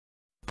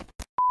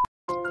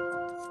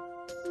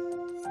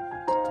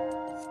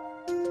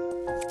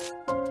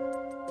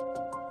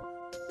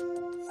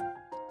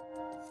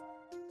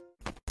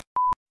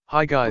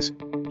Hi guys,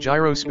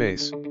 Gyro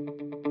Space.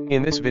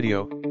 In this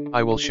video,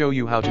 I will show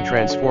you how to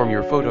transform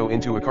your photo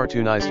into a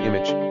cartoonized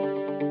image.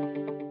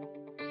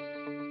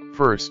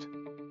 First,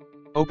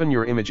 open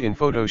your image in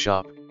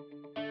Photoshop.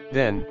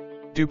 Then,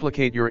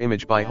 duplicate your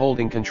image by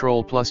holding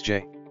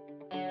Ctrl+J.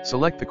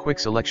 Select the Quick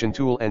Selection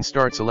tool and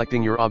start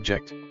selecting your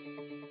object.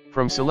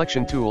 From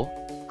Selection tool,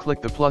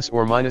 click the plus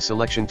or minus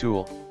selection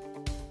tool.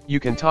 You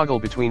can toggle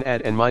between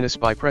add and minus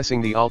by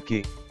pressing the Alt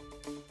key.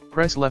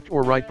 Press left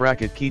or right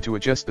bracket key to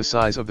adjust the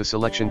size of the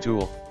selection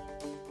tool.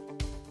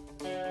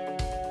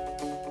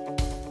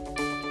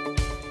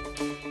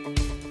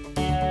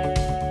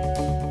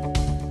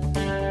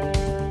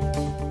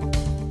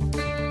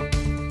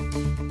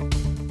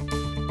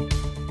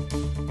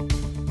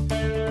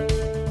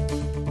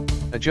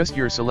 Adjust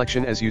your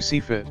selection as you see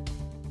fit.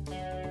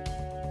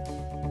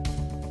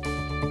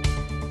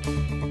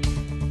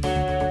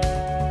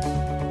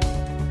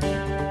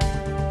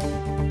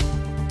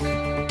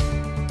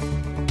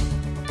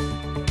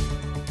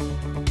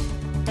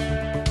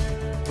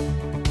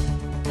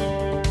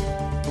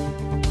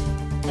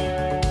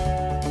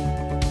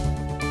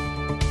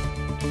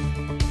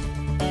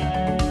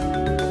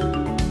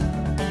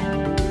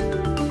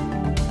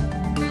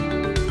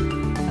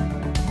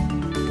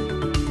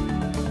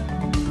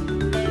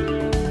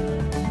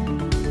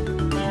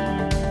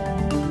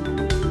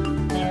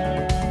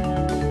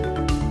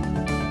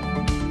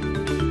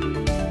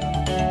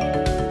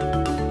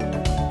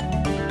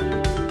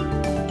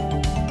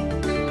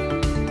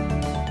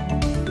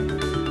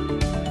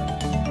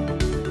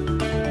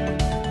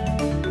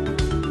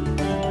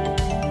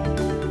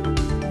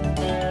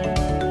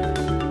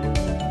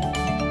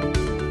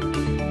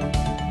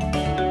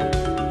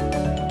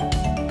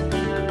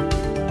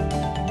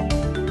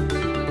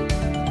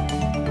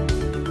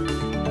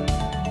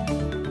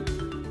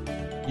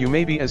 You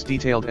may be as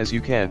detailed as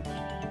you can,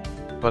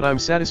 but I'm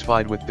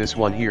satisfied with this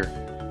one here.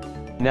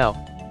 Now,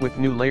 with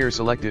new layer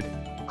selected,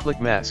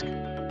 click Mask.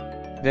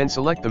 Then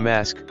select the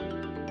mask.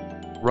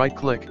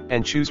 Right-click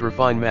and choose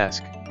Refine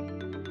Mask.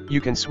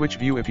 You can switch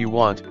view if you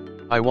want.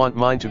 I want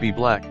mine to be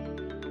black.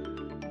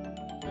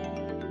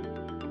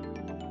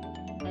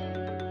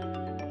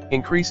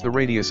 Increase the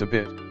radius a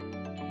bit.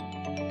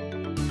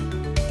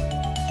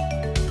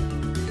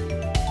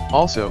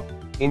 Also,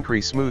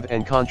 increase smooth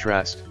and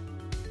contrast.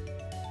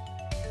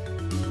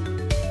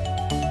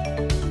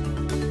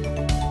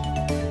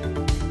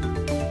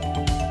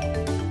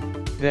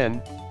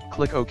 Then,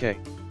 click OK.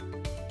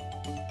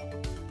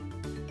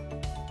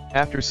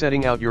 After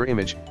setting out your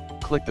image,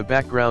 click the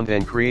background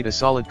and create a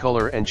solid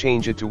color and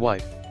change it to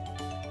white.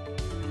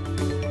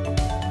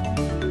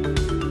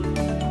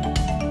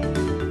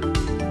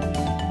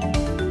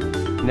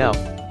 Now,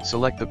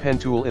 select the pen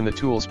tool in the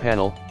Tools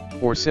panel,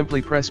 or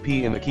simply press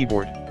P in the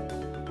keyboard.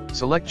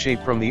 Select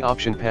Shape from the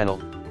Option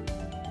panel.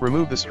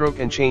 Remove the stroke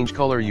and change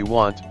color you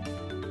want.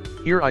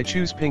 Here I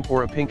choose pink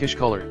or a pinkish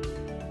color.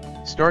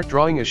 Start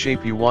drawing a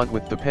shape you want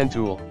with the pen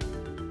tool.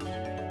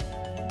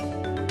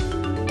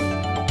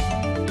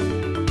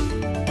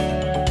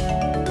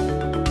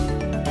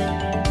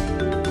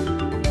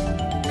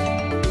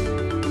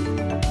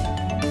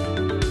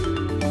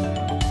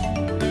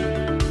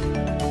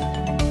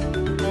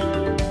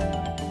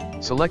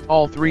 Select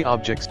all three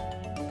objects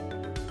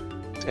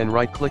and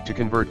right-click to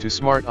convert to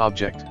Smart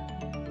Object.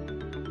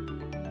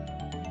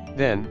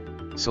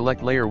 Then,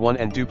 select Layer 1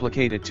 and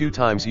duplicate it 2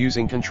 times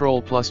using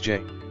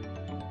Ctrl+J.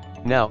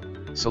 Now,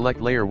 select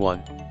Layer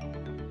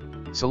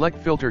 1. Select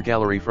Filter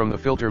Gallery from the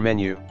Filter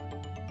menu.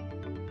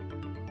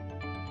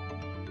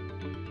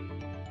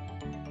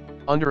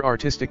 Under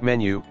Artistic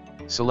menu,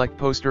 select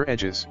Poster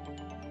Edges.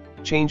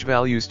 Change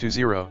values to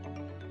 0,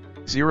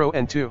 0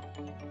 and 2.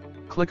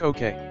 Click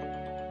OK.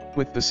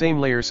 With the same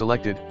layer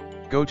selected,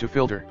 go to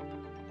Filter.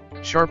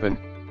 Sharpen,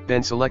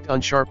 then select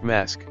Unsharp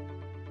Mask.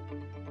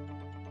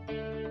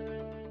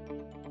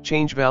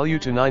 Change value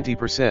to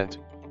 90%.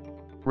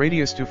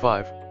 Radius to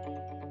 5.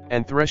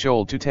 And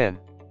threshold to 10.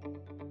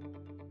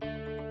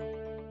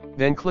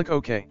 Then click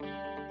OK.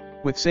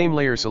 With same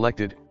layer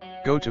selected,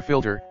 go to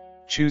Filter,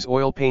 choose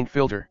Oil Paint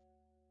Filter.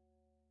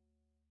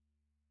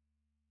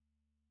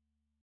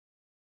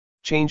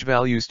 Change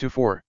values to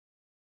 4,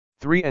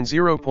 3 and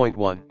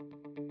 0.1.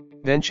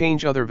 Then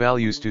change other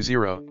values to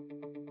 0.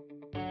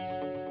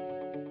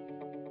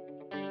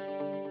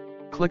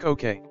 Click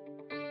OK.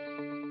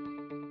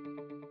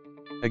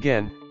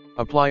 Again,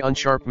 apply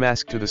Unsharp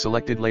Mask to the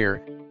selected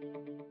layer.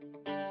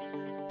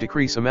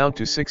 Decrease amount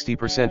to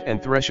 60%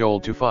 and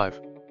threshold to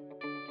 5.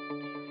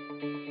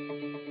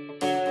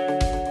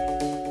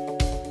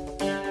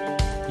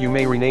 You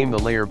may rename the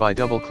layer by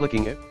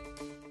double-clicking it.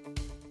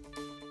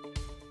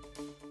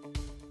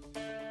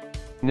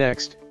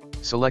 Next,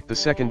 select the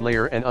second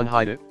layer and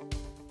unhide it.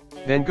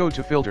 Then go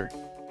to Filter.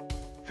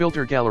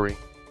 Filter Gallery.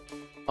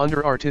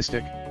 Under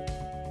Artistic,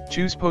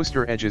 choose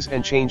Poster Edges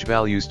and change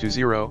values to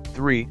 0,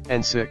 3,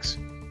 and 6.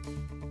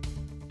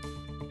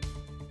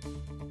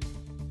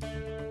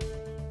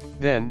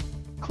 Then,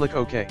 click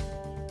OK.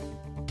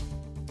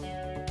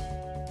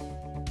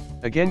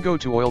 Again go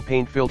to Oil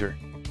Paint Filter.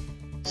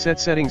 Set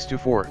settings to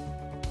 4,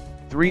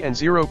 3 and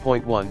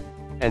 0.1,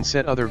 and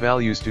set other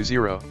values to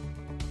 0.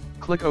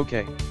 Click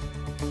OK.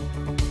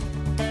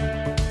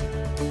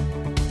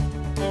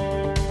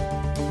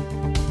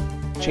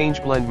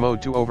 Change blend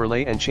mode to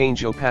overlay and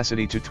change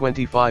opacity to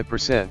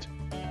 25%.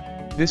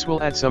 This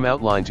will add some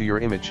outline to your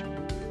image.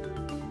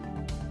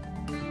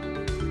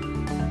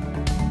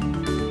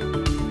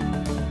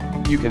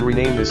 You can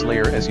rename this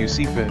layer as you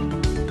see fit.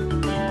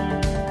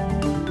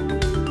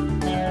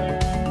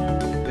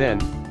 Then,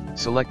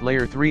 select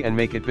layer 3 and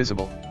make it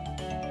visible.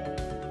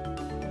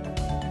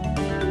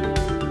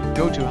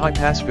 Go to High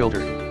Pass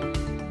Filter.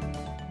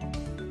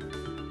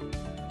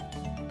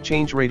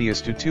 Change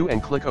radius to 2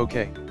 and click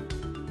OK.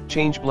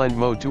 Change blend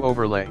mode to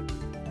overlay.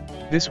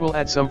 This will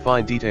add some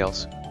fine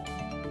details.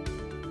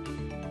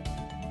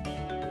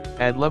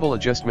 Add level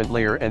adjustment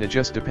layer and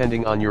adjust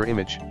depending on your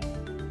image.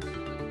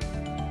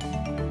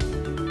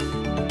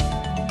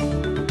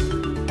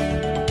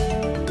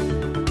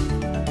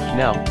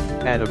 Now,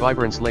 add a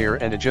vibrance layer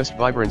and adjust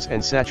vibrance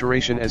and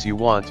saturation as you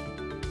want.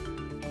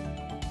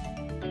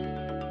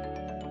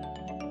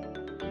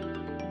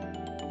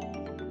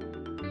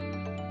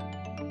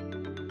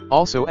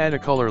 Also add a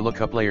color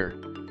lookup layer.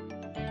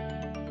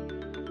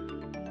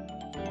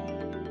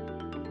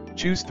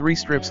 Choose 3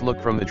 strips look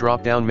from the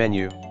drop-down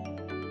menu.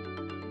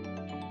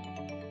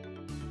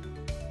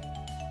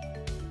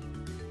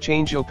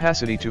 Change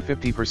opacity to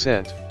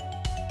 50%.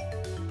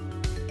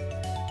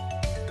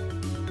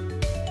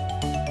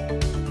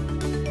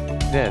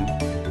 Then,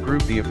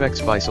 group the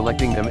effects by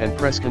selecting them and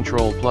press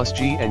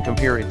Ctrl+G and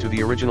compare it to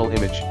the original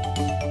image.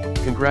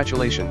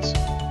 Congratulations!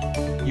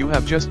 You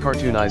have just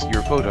cartoonized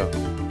your photo.